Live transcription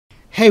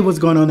Hey, what's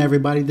going on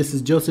everybody? This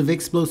is Joseph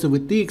Explosive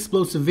with The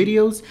Explosive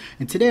Videos,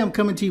 and today I'm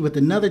coming to you with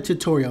another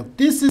tutorial.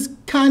 This is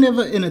kind of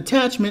an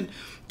attachment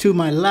to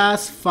my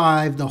last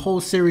 5, the whole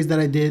series that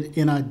I did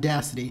in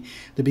Audacity,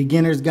 the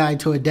Beginner's Guide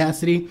to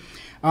Audacity.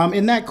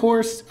 In that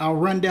course, I'll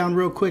run down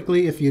real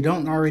quickly if you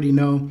don't already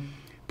know.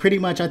 Pretty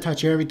much I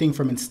taught you everything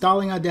from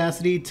installing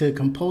Audacity to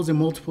composing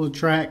multiple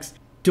tracks,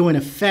 doing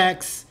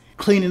effects,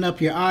 cleaning up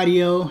your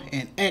audio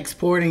and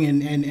exporting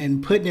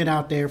and putting it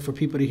out there for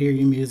people to hear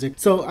your music.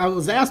 So I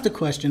was asked a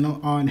question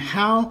on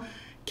how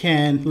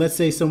can, let's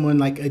say someone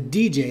like a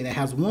DJ that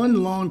has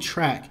one long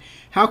track,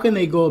 how can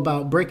they go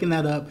about breaking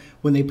that up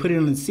when they put it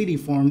on a CD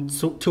form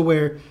to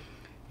where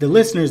the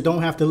listeners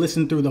don't have to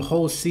listen through the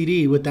whole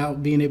CD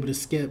without being able to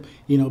skip,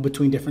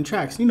 between different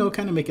tracks, kind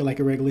of make it like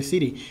a regular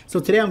CD. So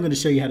today I'm going to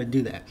show you how to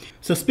do that.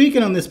 So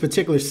speaking on this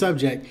particular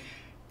subject,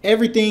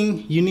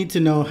 everything you need to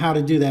know how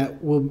to do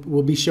that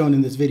will be shown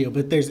in this video.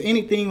 But if there's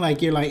anything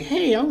like you're like,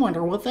 hey, I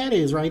wonder what that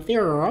is right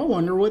there, or I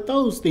wonder what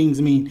those things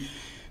mean,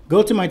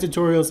 go to my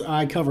tutorials.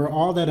 I cover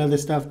all that other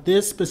stuff.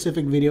 This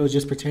specific video is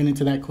just pertaining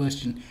to that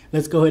question.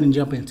 Let's go ahead and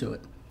jump into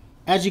it.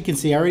 As you can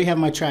see, I already have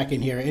my track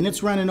in here, and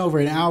it's running over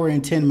 1 hour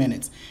and 10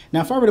 minutes. Now,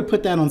 if I were to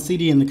put that on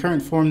CD in the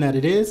current form that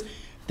it is,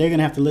 they're going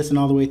to have to listen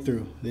all the way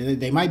through.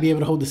 They might be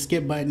able to hold the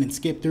skip button and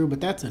skip through, but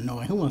that's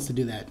annoying. Who wants to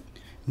do that?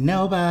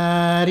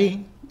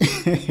 Nobody.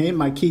 Hit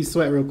my key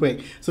sweat real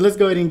quick. So let's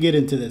go ahead and get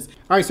into this.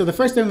 All right, so the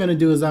first thing I'm going to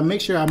do is I'll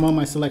make sure I'm on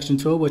my selection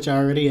tool, which I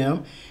already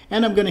am.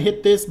 And I'm going to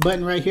hit this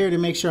button right here to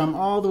make sure I'm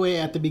all the way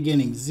at the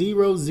beginning,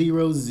 0,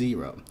 0,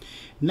 0.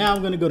 Now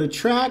I'm going to go to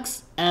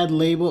tracks, add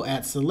label,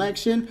 add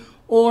selection,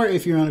 or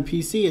if you're on a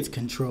PC, it's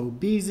Control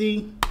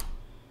BZ.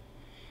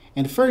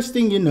 And the first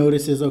thing you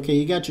notice is, okay,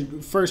 you got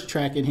your first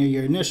track in here,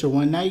 your initial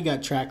one. Now you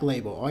got track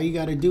label. All you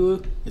got to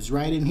do is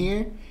right in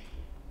here,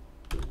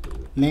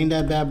 name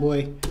that bad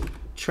boy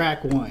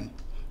track 1.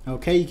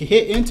 Okay, you can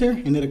hit enter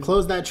and it'll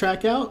close that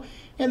track out,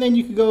 and then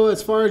you can go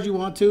as far as you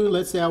want to.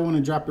 Let's say I want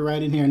to drop it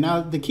right in here. Now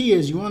the key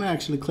is you want to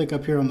actually click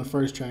up here on the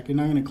first track. You're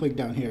not going to click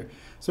down here.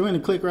 So I'm going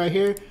to click right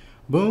here,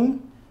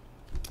 boom,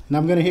 and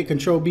I'm going to hit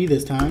Control B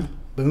this time,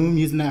 boom,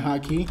 using that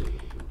hotkey.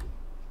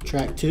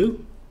 Track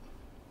 2.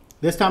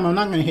 This time I'm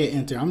not going to hit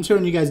enter. I'm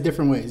showing you guys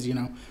different ways,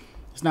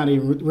 It's not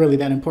even really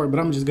that important, but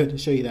I'm just going to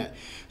show you that.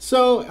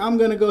 So I'm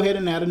going to go ahead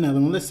and add another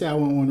one. Let's say I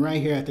want one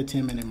right here at the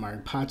 10-minute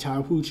mark.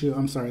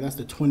 I'm sorry, that's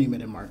the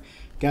 20-minute mark.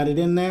 Got it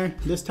in there.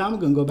 This time I'm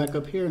going to go back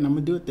up here and I'm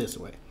going to do it this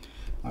way.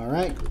 All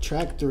right,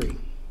 track 3.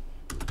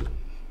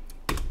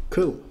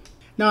 Cool.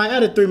 Now I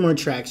added 3 more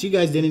tracks. You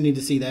guys didn't need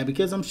to see that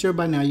because I'm sure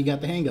by now you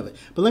got the hang of it.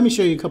 But let me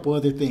show you a couple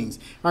other things.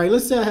 All right,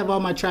 let's say I have all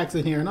my tracks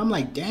in here and I'm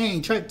like,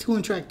 dang, track 2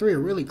 and track 3 are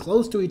really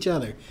close to each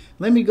other.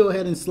 Let me go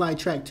ahead and slide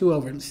track 2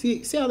 over.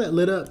 See how that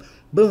lit up?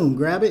 Boom,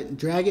 grab it,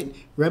 drag it,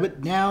 rub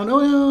it down.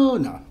 Oh,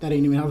 no, that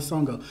ain't even how the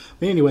song goes.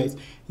 But anyways,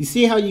 you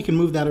see how you can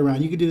move that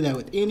around. You can do that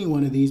with any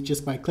one of these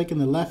just by clicking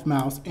the left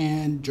mouse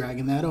and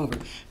dragging that over.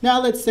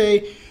 Now let's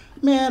say,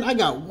 man, I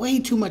got way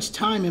too much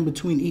time in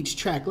between each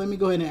track. Let me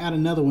go ahead and add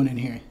another one in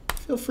here.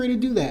 Feel free to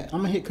do that.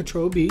 I'm gonna hit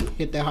Control B,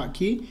 hit that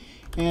hotkey,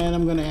 and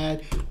I'm gonna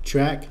add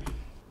track.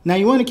 Now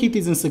you want to keep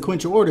these in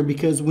sequential order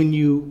because when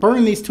you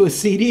burn these to a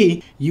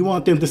CD, you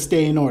want them to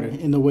stay in order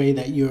in the way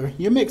that your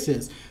mix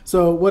is.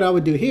 So what I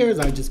would do here is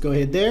I just go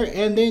ahead there,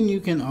 and then you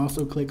can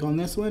also click on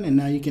this one, and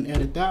now you can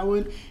edit that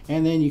one,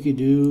 and then you can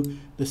do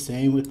the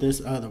same with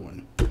this other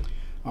one.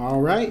 All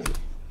right,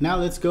 now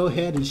let's go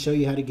ahead and show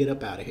you how to get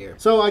up out of here.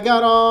 So I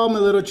got all my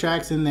little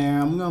tracks in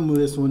there. I'm gonna move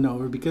this one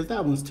over because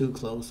that one's too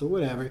close or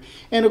whatever.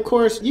 And of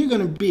course, you're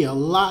gonna be a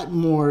lot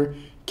more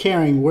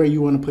caring where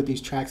you want to put these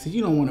tracks.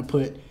 You don't want to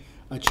put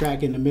a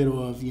track in the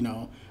middle of,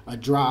 a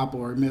drop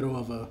or middle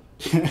of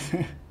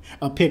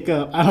a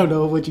pickup. I don't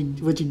know what you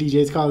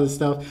DJs call this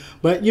stuff,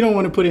 but you don't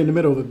want to put it in the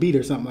middle of a beat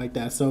or something like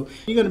that. So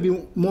you're going to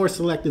be more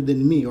selective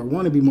than me, or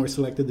want to be more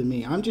selective than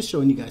me. I'm just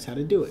showing you guys how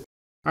to do it.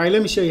 All right,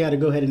 let me show you how to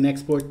go ahead and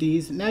export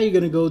these. Now you're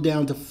going to go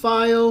down to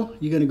File.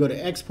 You're going to go to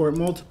Export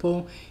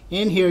Multiple.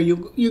 In here,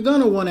 you're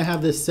going to want to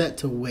have this set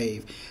to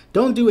WAV.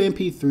 Don't do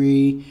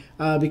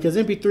MP3 because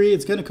MP3,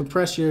 it's going to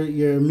compress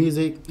your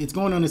music. It's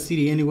going on a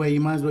CD anyway.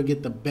 You might as well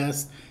get the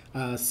best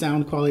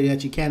sound quality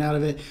that you can out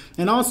of it.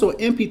 And also,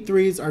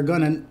 MP3s are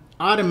going to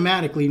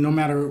automatically, no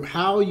matter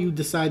how you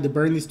decide to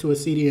burn these to a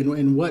CD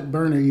and what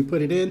burner you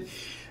put it in,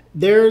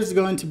 there's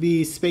going to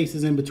be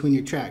spaces in between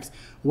your tracks.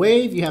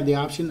 Wave, you have the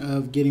option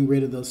of getting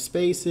rid of those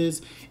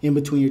spaces in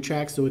between your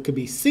tracks, so it could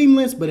be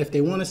seamless, but if they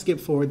want to skip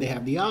forward, they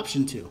have the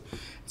option to.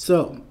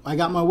 So I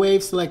got my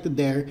wave selected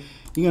there.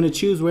 You're going to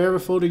choose wherever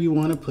folder you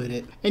want to put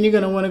it, and you're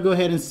going to want to go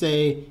ahead and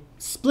say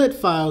split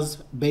files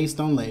based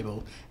on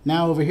label.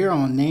 Now over here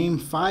on name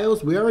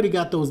files, we already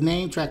got those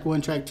named track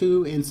 1, track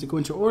 2 in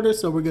sequential order,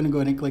 so we're going to go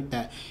ahead and click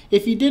that.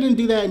 If you didn't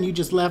do that and you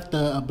just left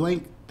a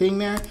blank thing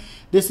there,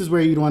 this is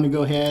where you'd want to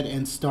go ahead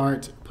and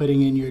start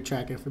putting in your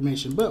track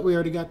information. But we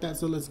already got that,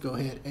 so let's go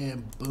ahead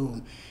and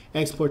boom,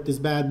 export this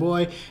bad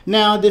boy.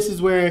 Now this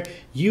is where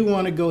you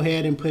want to go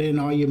ahead and put in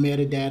all your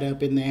metadata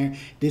up in there.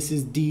 This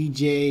is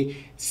DJ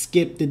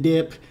skip the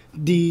dip.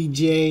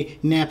 DJ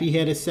Nappy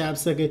Headed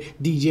Sapsucker,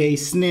 DJ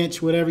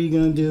Snitch, whatever you're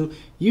gonna do.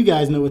 You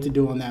guys know what to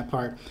do on that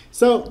part.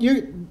 So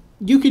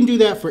you can do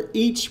that for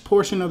each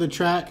portion of the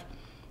track,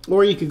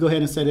 or you could go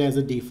ahead and set it as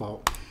a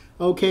default.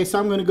 Okay, so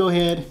I'm gonna go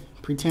ahead,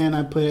 pretend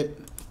I put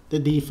the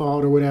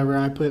default or whatever.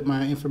 I put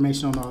my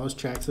information on all those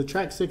tracks. So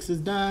track 6 is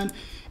done,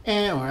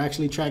 or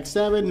actually track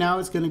 7. Now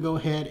it's gonna go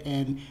ahead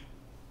and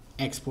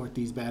export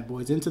these bad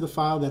boys into the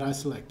file that I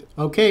selected.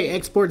 Okay,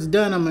 export's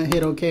done. I'm gonna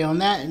hit OK on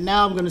that, and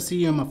now I'm gonna see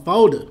you in my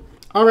folder.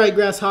 All right,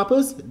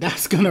 grasshoppers,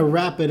 that's gonna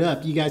wrap it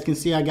up. You guys can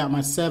see I got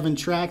my 7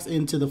 tracks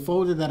into the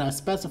folder that I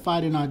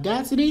specified in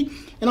Audacity,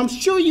 and I'm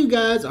sure you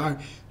guys are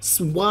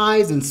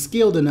wise and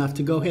skilled enough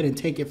to go ahead and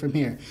take it from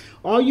here.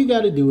 All you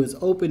gotta do is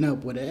open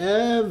up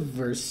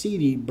whatever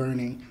CD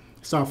burning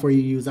software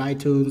you use,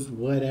 iTunes,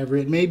 whatever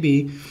it may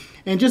be,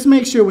 and just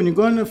make sure when you're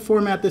going to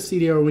format the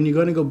CD or when you're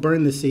going to go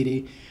burn the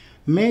CD,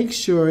 make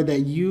sure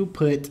that you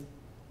put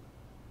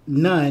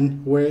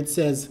none where it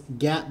says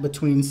gap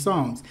between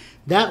songs.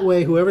 That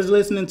way, whoever's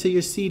listening to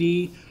your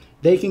CD,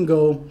 they can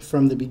go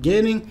from the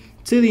beginning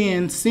to the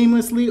end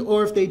seamlessly,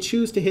 or if they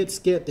choose to hit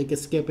skip, they can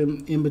skip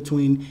in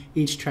between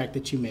each track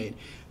that you made.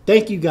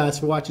 Thank you guys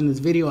for watching this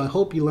video. I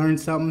hope you learned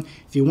something.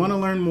 If you want to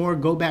learn more,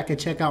 go back and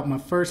check out my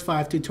first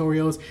 5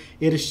 tutorials.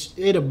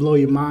 It'll blow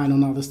your mind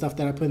on all the stuff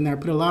that I put in there. I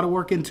put a lot of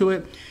work into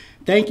it.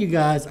 Thank you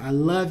guys. I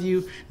love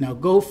you. Now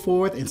go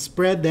forth and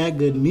spread that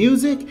good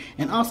music,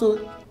 and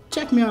also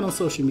check me out on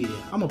social media.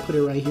 I'm going to put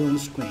it right here on the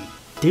screen.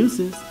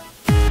 Deuces.